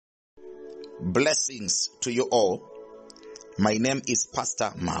Blessings to you all. My name is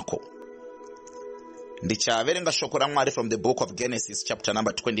Pastor Mhako. Ndichaverenga shoko la Mwari from the book of Genesis chapter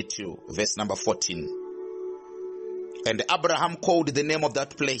number 22 verse number 14. And Abraham called the name of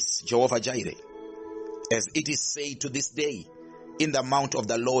that place Jehovah Jireh, as it is said to this day, in the mount of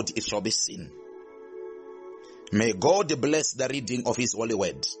the Lord it shall be seen. May God bless the reading of his holy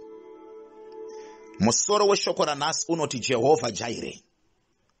word. Musoro we shoko la nas unoti Jehovah Jireh.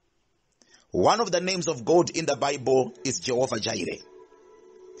 One of the names of God in the Bible is Jehovah Jireh,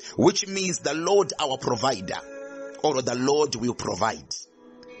 which means the Lord our provider, or the Lord will provide.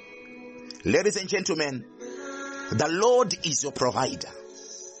 Ladies and gentlemen, the Lord is your provider.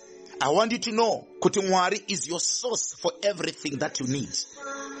 I want you to know, kuti Mwari is your source for everything that you need.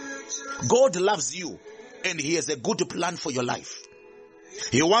 God loves you and he has a good plan for your life.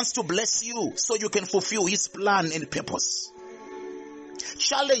 He wants to bless you so you can fulfill his plan and purpose.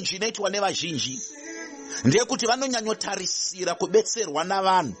 Challenge inaitwa nevazhinji ndeyekuti vanonyanyotarisira kubetserwa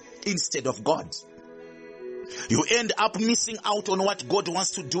navanhu instead of God. You end up missing out on what God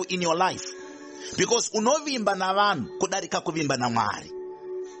wants to do in your life because unovimba navanhu kudarika kuvimba naMwari.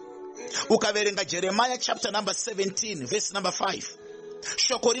 Ukaverenga Jeremiah chapter number 17 verse number 5,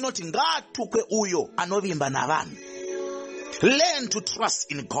 shoko rinoti ngaatukwe uyo anovimba navanhu. Learn to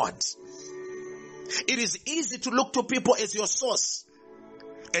trust in God. It is easy to look to people as your source.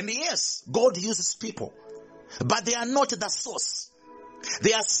 And yes, God uses people, but they are not the source.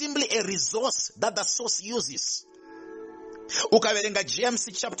 They are simply a resource that the source uses. Ukaverenga James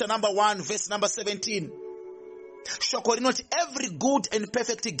chapter number 1 verse number 17. Shoko rinoti every good and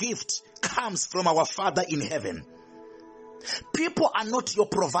perfect gift comes from our Father in heaven. People are not your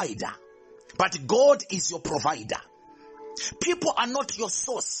provider, but God is your provider. People are not your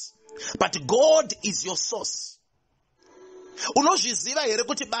source, but God is your source. Unozviziva here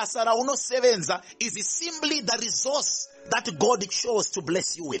kuti basa raunosevenza is simply the resource that God chose to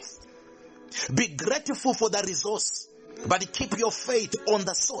bless you with. Be grateful for the resource, but keep your faith on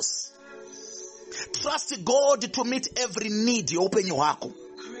the source. Trust God to meet every need you open your heart.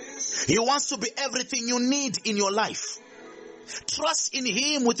 He wants to be everything you need in your life. Trust in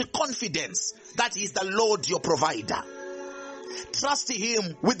him with confidence that he is the Lord your provider. Trust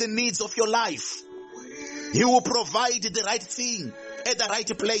him with the needs of your life. He will provide the right thing at the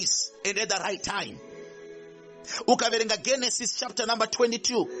right place and at the right time. Ukaverenga Genesis chapter number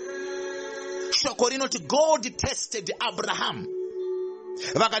 22. Shoko rinoti God tested Abraham.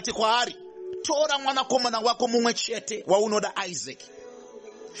 Vakati kwaari, tora mwanakomana wako mumwe chete waunoda Isaac.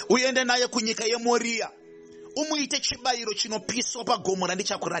 Uende naye kunyika yeMoria. Umuite chibayiro chinopiswa pagomo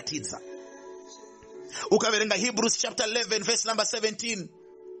ndichakuratidza. Ukaverenga Hebrews chapter 11 verse number 17.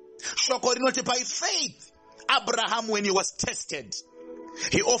 Shoko rinoti by faith Abraham, when he was tested,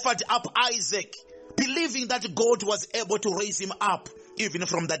 he offered up Isaac, believing that God was able to raise him up even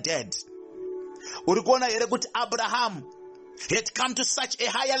from the dead. Urikuona here kuti Abraham had come to such a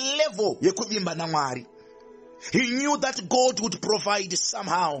higher level yekuvimba naMwari. He knew that God would provide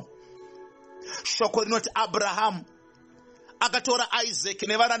somehow. Shoko rinoti Abraham akatora Isaac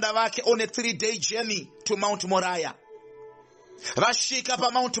nevaranda vake on a 3-day journey to Mount Moriah. Vasvika pa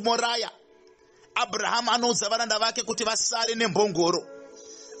Mount Moriah, Abraham anodza varanda vake kuti vasare nembongoro.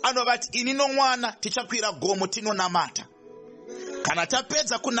 Anovati ini nomwana tichakwira gomo tinonamata. Kana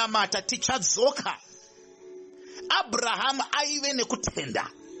tapedza kunamata tichadzoka. Abraham aive nekutenda.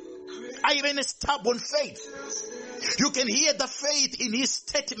 Aive ne stubborn faith. You can hear the faith in his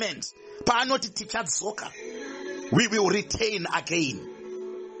statement. Paanoti tichadzoka. We will return again.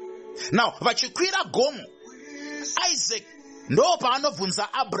 Now, vachikwira gomo, Isaac ndo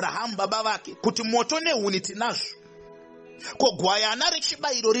paanobvunza Abraham baba vake kuti moto nehuni tinazvo, ko gwayana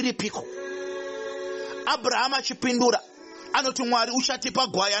rechibayiro riripiko? Abraham achipindura anoti Mwari uchatipa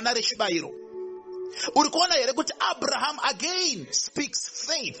gwayana rechibayiro. Uri kuona here kuti Abraham again speaks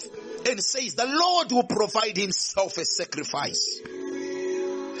faith and says the Lord will provide himself a sacrifice.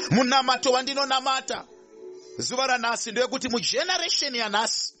 Munamato wandinonamata zuva ranhasi ndeyekuti mugeneration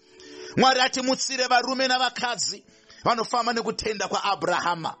yanhasi Mwari ati mutsire varume navakadzi vanofamba nekutenda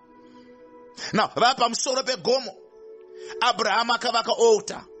kwaAbrahama. Now, vapamusoro pegomo, Abraham akavaka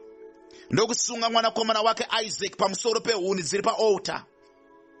altar ndokusunga mwanakomana wake Isaac pamusoro pehuni dziri paaltar.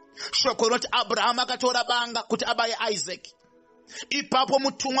 Shoko rinoti Abraham akatora banga kuti abaye Isaac. Ipapo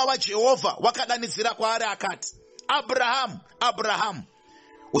mutumwa waJehovha wakadanidzira kwaari akati, Abraham, Abraham,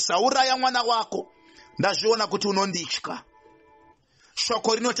 usauraya mwana wako, ndazviona kuti unonditya.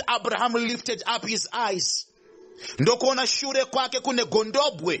 Shoko rinoti Abraham lifted up his eyes. Ndokuona shure kwake kune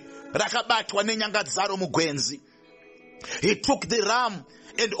gondobwe rakabatwa nenyanga dzaro mugwenzi. He took the ram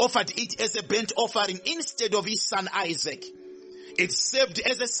and offered it as a burnt offering instead of his son Isaac. It served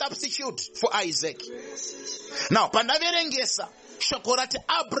as a substitute for Isaac. Now, panaverengesa, shokorati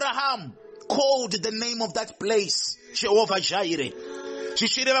Abraham called the name of that place Jehovah Jireh.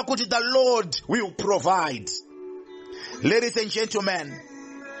 Chishireva kuti the Lord will provide. Ladies and gentlemen,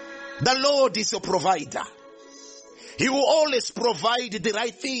 the Lord is your provider. He will always provide the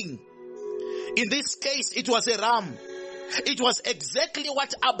right thing. In this case, it was a ram. It was exactly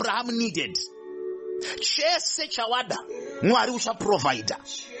what Abraham needed. Provider.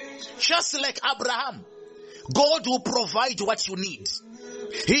 Just like Abraham, God will provide what you need.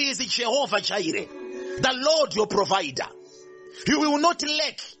 He is Jehovah Jireh, the Lord your provider. He will not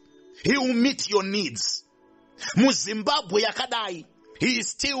lack. He will meet your needs. Muzimbabwe yakadai, he is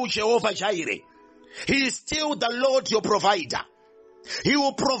still Jehovah Jireh. He is still the Lord your provider. He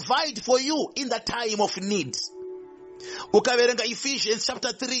will provide for you in the time of need. Ukaverenga Ephesians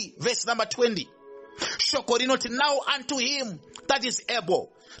chapter 3 verse number 20. Shokorinoti, now unto him that is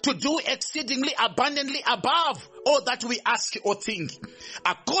able to do exceedingly abundantly above all that we ask or think,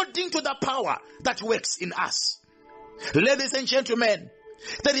 according to the power that works in us. Ladies and gentlemen,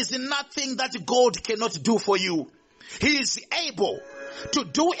 there is nothing that God cannot do for you. He is able to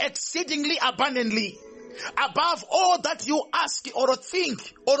do exceedingly abundantly above all that you ask or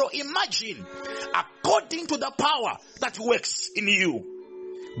think or imagine, according to the power that works in you.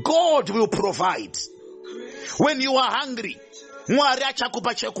 God will provide. When you are hungry, Mwari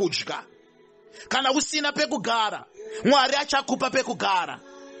achakupa chekudya. Kana usina pekugara, Mwari achakupa pekugara.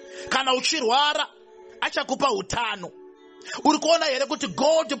 Kana uchirwara, achakupa utano. Urikuona here kuti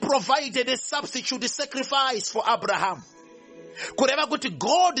God provided a substitute sacrifice for Abraham. Kureva kuti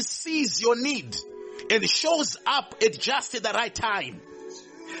God sees your need and shows up at just the right time.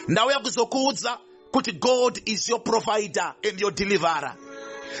 Ndauya kuzokuudza kuti God is your provider and your deliverer.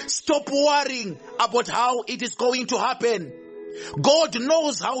 Stop worrying about how it is going to happen. God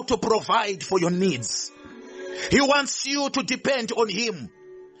knows how to provide for your needs. He wants you to depend on him.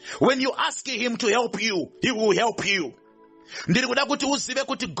 When you ask him to help you, he will help you. Ndirikuda kuti uzive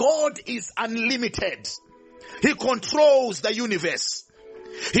kuti God is unlimited. He controls the universe.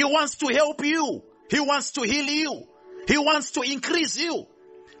 He wants to help you. He wants to heal you. He wants to increase you.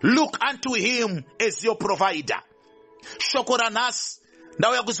 Look unto him as your provider. Shokoranas,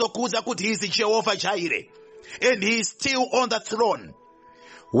 ndauya kuzokuudza kuti he is Jehovah Jireh, and he is still on the throne.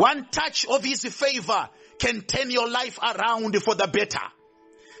 One touch of his favor can turn your life around for the better.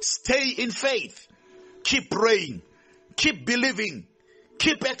 Stay in faith. Keep praying. Keep believing.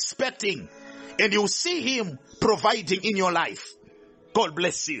 Keep expecting. And you'll see him providing in your life. God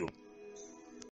bless you.